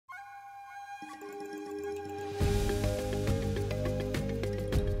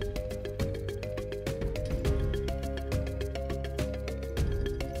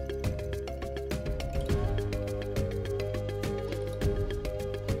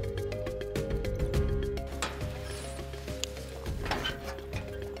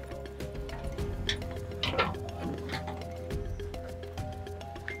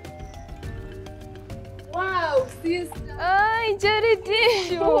Wow, sister. Hi, Charity.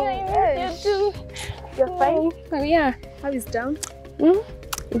 You too. You're fine? Oh, yeah. How is town?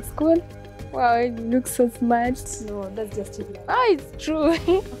 It's cool. Wow, you look so smart. No, that's just it. It's true.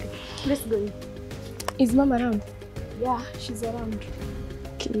 Okay, let's go in. Is Mom around? Yeah, she's around.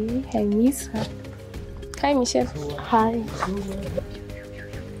 Okay, I miss her. Hi, Michelle. Hi.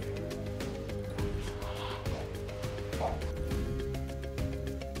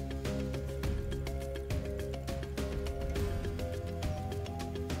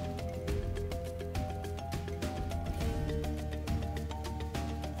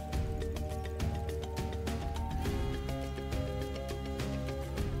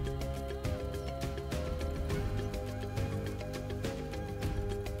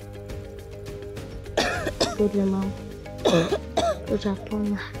 Good, Mom.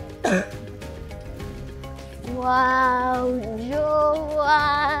 Utapona. Wow, Joan!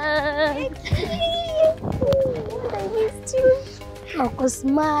 I missed you. Ako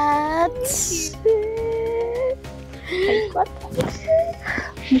smart.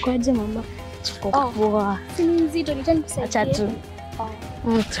 Mkoaje mama? Tuko poa. Si nzito nitanisaidia. Acha tu.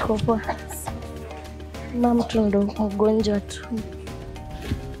 Tuko poa. Mama tu ndo mgonjwa tu.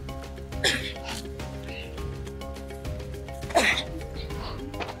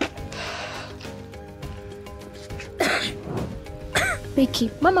 Peki,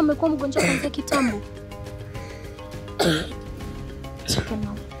 mama amekuwa mgonjwa kuanzia kitambo.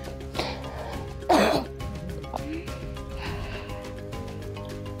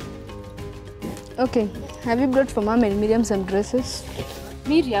 Okay, have you brought for Mom and Miriam some dresses?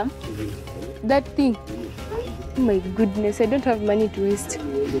 Miriam? That thing? Oh my goodness, I don't have money to waste.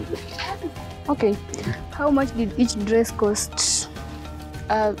 Okay, how much did each dress cost?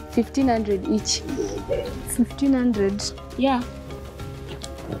 1,500 each. 1,500? Yeah.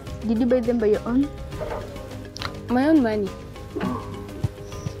 Did you buy them by your own? My own money.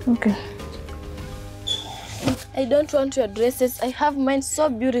 Okay. I don't want your dresses. I have mine so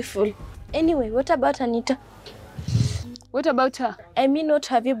beautiful. Anyway, what about Anita? What about her? I mean, what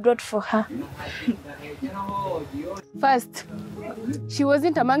have you brought for her? First, she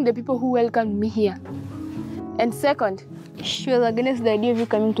wasn't among the people who welcomed me here. And second, she was against the idea of you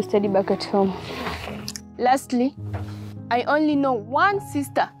coming to study back at home. Lastly, I only know one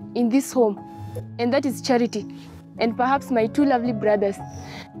sister in this home, and that is Charity, and perhaps my two lovely brothers.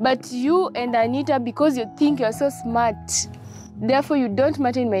 But you and Anita, because you think you're so smart, therefore you don't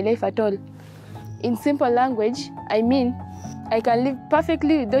matter in my life at all. In simple language, I mean, I can live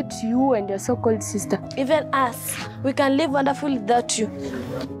perfectly without you and your so-called sister. Even us, we can live wonderfully without you.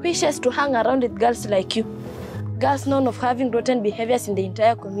 Wishes to hang around with girls like you. Girls known of having rotten behaviors in the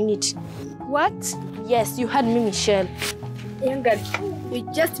entire community. What? Yes, you heard me, Michelle. Young girl, you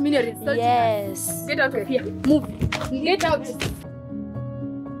just mean you're insulting Yes. us. Get out of here. Move. Get out.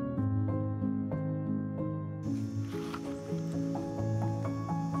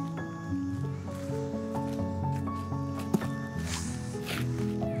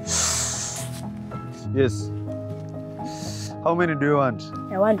 Yes. How many do you want?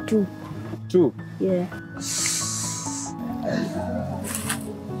 I want 2. 2. Yeah.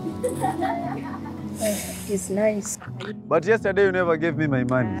 It's nice. But yesterday you never gave me my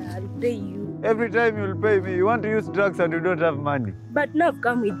money. I'll pay you. Every time you'll pay me, you want to use drugs and you don't have money. But now I've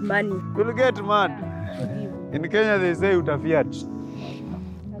come with money. You'll get mad. In Kenya they say utafiat.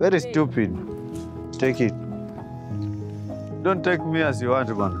 Very stupid. Take it. Don't take me as you want,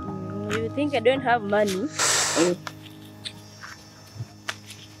 man. You think I don't have money?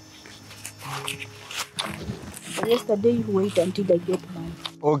 Yesterday you wait until I get money.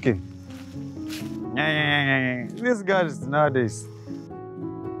 Okay. These girls nowadays.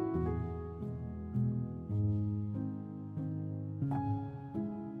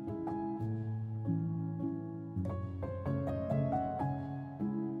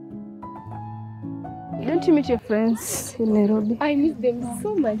 Don't you meet your friends in Nairobi? I miss them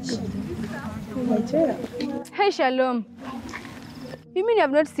so much. Hey, Shalom. You mean you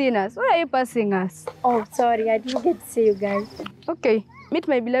have not seen us? Why are you passing us? Oh, sorry, I didn't get to see you guys. Okay, meet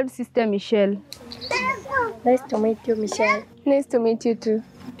my beloved sister, Michelle. Nice to meet you, Michelle. Nice to meet you too.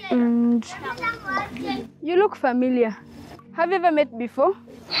 And you look familiar. Have you ever met before?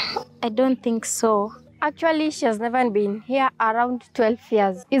 I don't think so. Actually, she has never been here around 12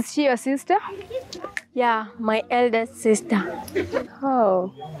 years. Is she your sister? Yeah, my eldest sister.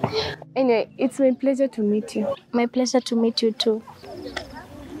 Oh. Anyway, it's my pleasure to meet you. My pleasure to meet you too.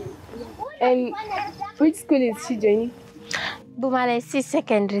 And which school is she joining? Bumalesi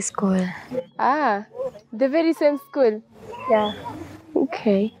Secondary School. Ah, the very same school. Yeah.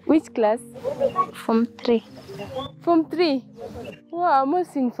 Okay. Which class? Form 3. Form 3. Wow, I'm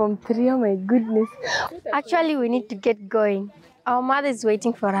also in Form 3. Oh my goodness. Actually, we need to get going. Our mother is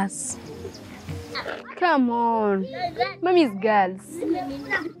waiting for us. Come on. Mommy's girls.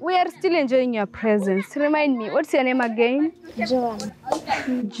 We are still enjoying your presence. Remind me, what's your name again? Joan.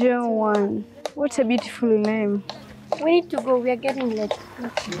 Joan. What a beautiful name. We need to go. We are getting late.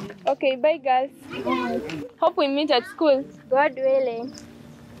 Okay, bye girls. Hope we meet at school. God willing.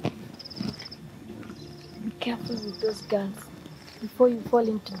 Be careful with those girls before you fall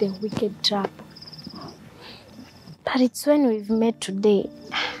into the wicked trap. But it's when we've met today.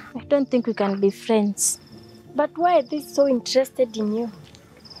 I don't think we can be friends. But why are they so interested in you?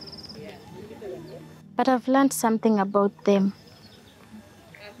 But I've learned something about them.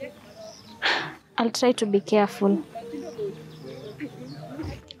 I'll try to be careful.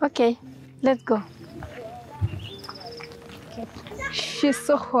 Okay, let's go. She's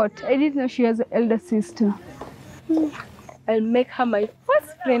so hot. I didn't know she has an elder sister. I'll make her my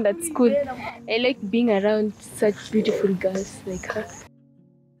first friend at school. I like being around such beautiful girls like her.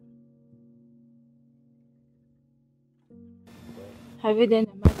 Have you done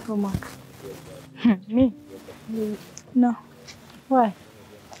a math homework? Me? No. Why?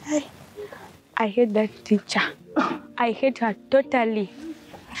 I hate that teacher. I hate her totally.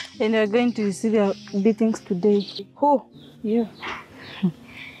 And you're going to receive your beatings today. Who? You.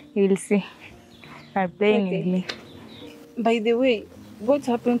 You'll see. Are playing Okay. with me. By the way, what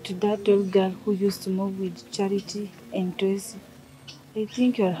happened to that old girl who used to move with Charity and Tracy? I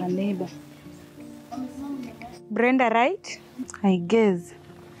think you're her neighbor. Brenda, right? I guess.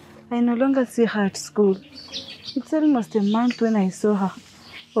 I no longer see her at school. It's almost a month when I saw her.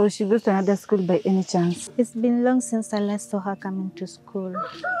 Or she goes to another school by any chance. It's been long since I last saw her coming to school.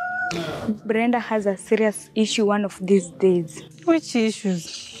 Brenda has a serious issue one of these days. Which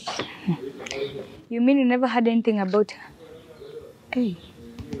issues? You mean you never heard anything about her? Hey,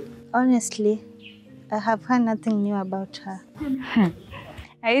 Honestly, I have heard nothing new about her.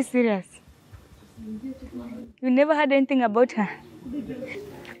 Are you serious? You never heard anything about her?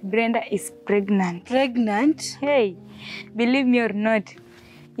 Brenda is pregnant. pregnant? Hey, believe me or not,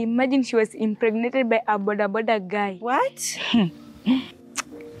 imagine she was impregnated by a boda guy. What?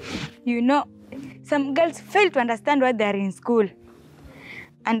 You know, some girls fail to understand why they are in school.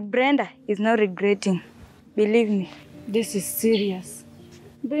 And Brenda is now regretting. Believe me. This is serious.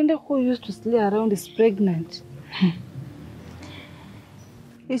 Brenda, who used to slay around, is pregnant.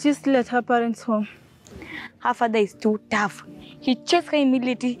 Is she still at her parents' home? Her father is too tough. He chased her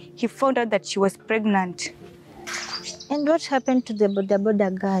immediately. He found out that she was pregnant. And what happened to the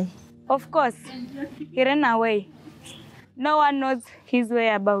boda guy? Of course, he ran away. No one knows his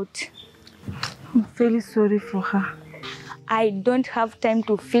whereabouts. I'm really sorry for her. I don't have time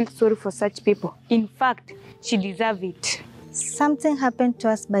to feel sorry for such people. In fact, she deserves it. Something happened to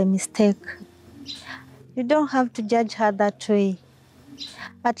us by mistake. You don't have to judge her that way.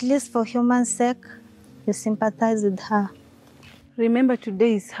 At least for human sake, you sympathize with her. Remember,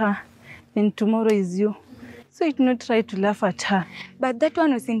 today is her, and tomorrow is you. So you do not try to laugh at her. But that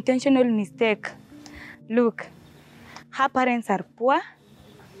one was intentional mistake. Look, her parents are poor.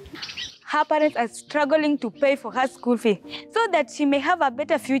 Her parents are struggling to pay for her school fee so that she may have a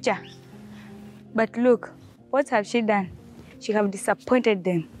better future. But look, what have she done? She have disappointed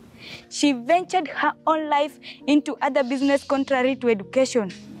them. She ventured her own life into other business contrary to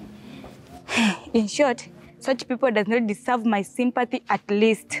education. In short, such people does not deserve my sympathy at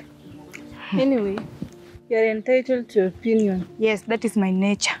least. Anyway, you're entitled to your opinion. Yes, that is my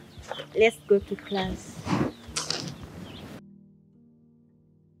nature. Let's go to class.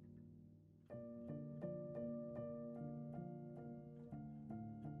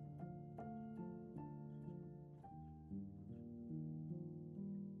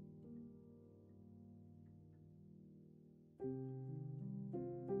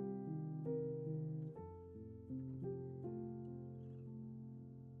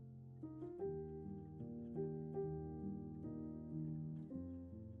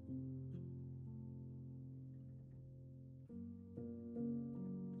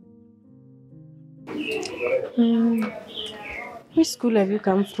 Which school have you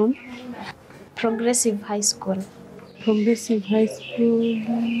come from? Progressive High School. Progressive High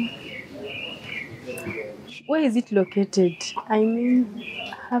School. Where is it located? I mean,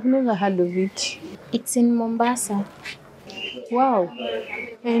 I've never heard of it. It's in Mombasa. Wow.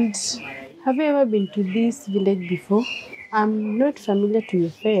 And have you ever been to this village before? I'm not familiar to your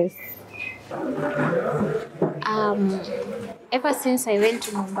face. Ever since I went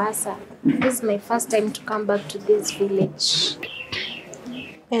to Mombasa, this is my first time to come back to this village.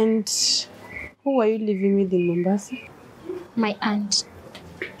 And who are you living with in Mombasa? My aunt.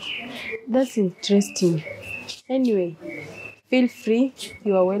 That's interesting. Anyway, feel free.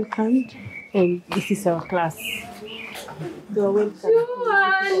 You are welcomed. And this is our class. You are welcome.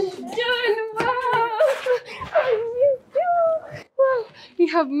 John, wow! I miss you. Wow, we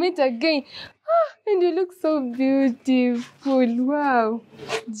have met again. And you look so beautiful. Wow.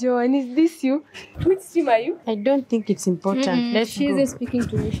 John, is this you? Which stream are you? I don't think it's important. Let's She go. isn't speaking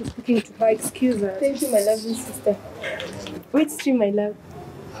to me. She's speaking to her. Excuse her. Thank you, my lovely sister. Which stream, my love?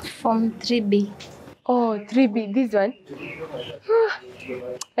 Form 3B. Oh, 3B. This one?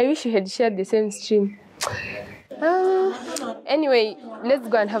 I wish you had shared the same stream. Anyway, let's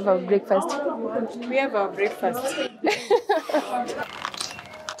go and have our breakfast. We have our breakfast.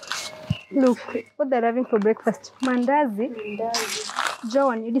 Look, what they're having for breakfast. Mandazi.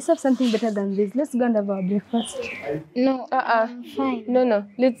 John, you deserve something better than this. Let's go and have our breakfast. No, I'm fine. No,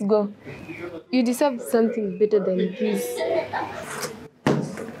 let's go. You deserve something better than this.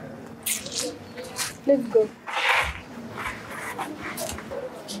 Let's go.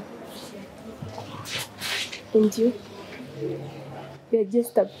 And you? You're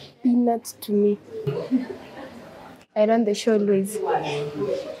just a peanut to me. I run the show always.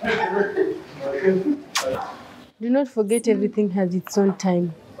 Do not forget everything has its own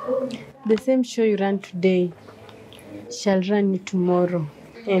time. The same show you run today shall run you tomorrow.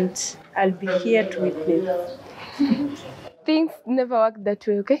 And I'll be here to witness. Things never work that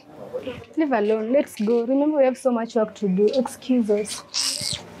way, okay? Leave alone. Let's go. Remember, we have so much work to do. Excuse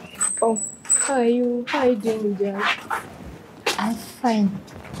us. Oh, how are you? How are you doing, John? I'm fine.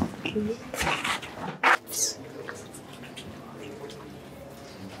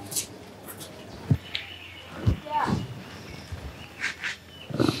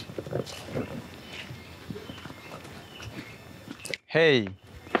 Okay.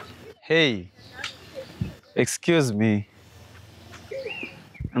 Hey, excuse me.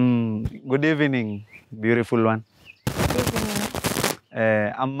 Good evening, beautiful one.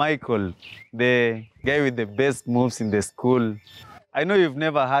 I'm Michael, the guy with the best moves in the school. I know you've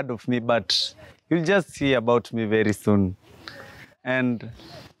never heard of me, but you'll just hear about me very soon. And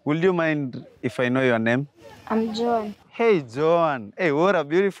would you mind if I know your name? I'm Joan. Hey, Joan. Hey, what a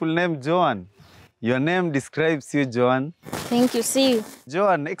beautiful name, Joan. Your name describes you, Joan. Thank you. See you.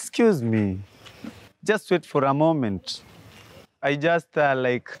 Joan, excuse me. Just wait for a moment. I just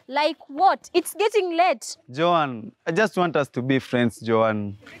Like what? It's getting late. Joan, I just want us to be friends,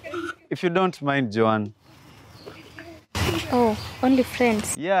 Joan. If you don't mind, Joan. Oh, only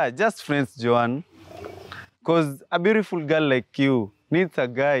friends. Yeah, just friends, Joan. Because a beautiful girl like you needs a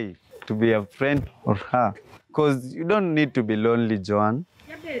guy to be a friend or her. Because you don't need to be lonely, Joan.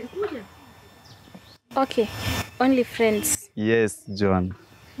 Okay, only friends. Yes, Joan.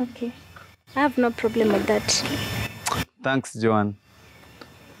 Okay. I have no problem with that. Thanks, Joan.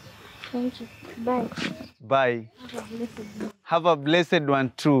 Thank you. Bye. Bye. Have a blessed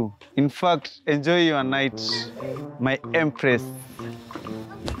one too. In fact, enjoy your night, my empress.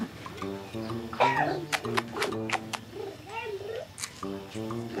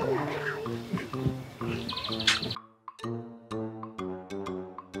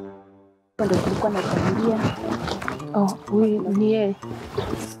 Oh, huyu ni yeye.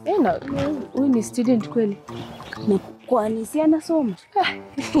 Na huyu ni student kweli. Kwani si anasoma?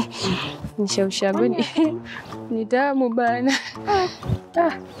 Nishaushagoni. Ni tamu bana.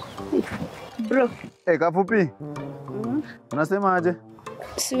 Bro, Hey, Kafupi. Unasema aje?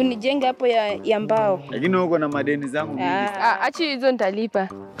 si unijenge hapo ya mbao. Lakini uko na madeni zangu mingi. Achi hizo nitalipa.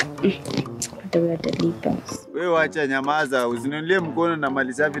 Ndio atalipa. Wewe wacha nyamaza, usinilie mkono na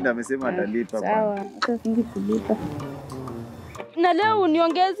mali safi ndio amesema atalipa. Sawa, hata singi kulipa. Na leo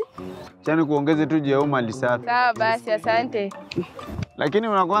uniongezi? Chani kuongeze tu je mali safi. Sawa basi, asante. Lakini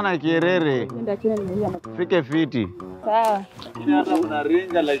unakuwa na kierere. Nenda kile nilia. Fike fiti. Sawa. Lakini hata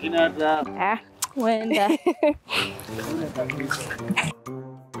unaringa lakini hata Wenda.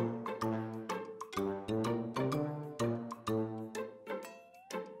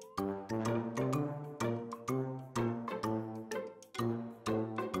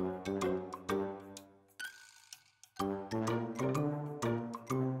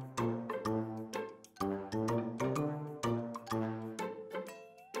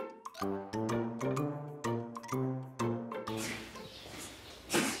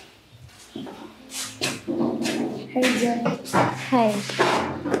 Hi.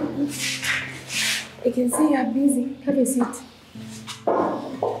 I can see you are busy. Have a seat.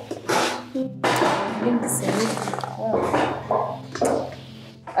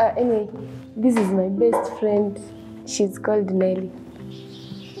 Anyway, this is my best friend. She's called Nelly.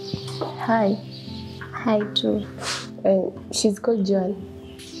 Hi. Hi too. And she's called Joan.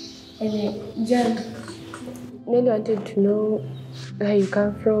 Anyway, Joan, Nelly wanted to know where you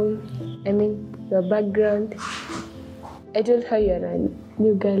come from. I mean, your background. I told her you are a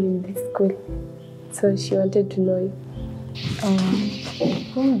new girl in this school, so she wanted to know you.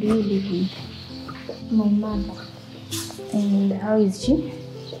 Whom do you live with? My mother. And how is she?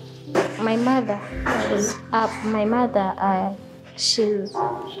 My mother. She's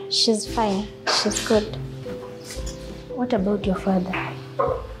fine. She's good. What about your father?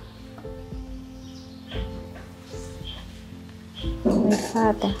 My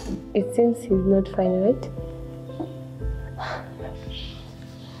father. It seems he's not fine, right?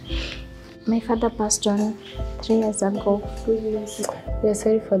 My father passed on 3 years ago. We are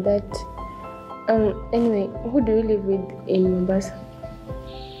sorry for that. Anyway, who do you live with in Mombasa?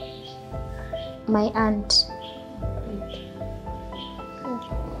 My aunt.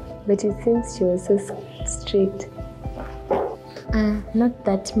 But it seems she was so strict. Not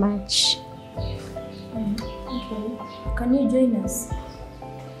that much. Okay. Can you join us?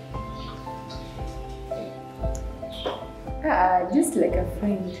 Just like a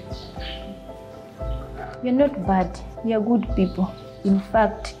friend. We are not bad. We are good people. In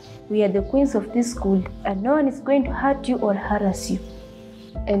fact, we are the queens of this school, and no one is going to hurt you or harass you.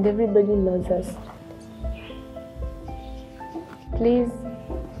 And everybody knows us. Please.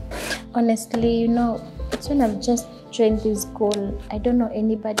 Honestly, it's when I've just joined this school. I don't know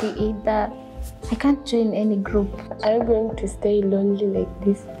anybody either. I can't join any group. Are you going to stay lonely like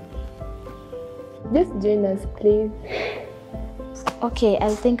this? Just join us, please. Okay,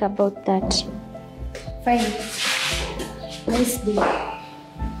 I'll think about that. Fine. Nice day.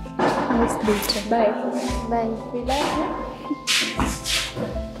 Nice day too. Bye. Bye. We love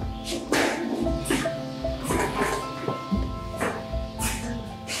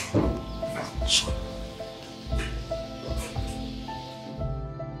you.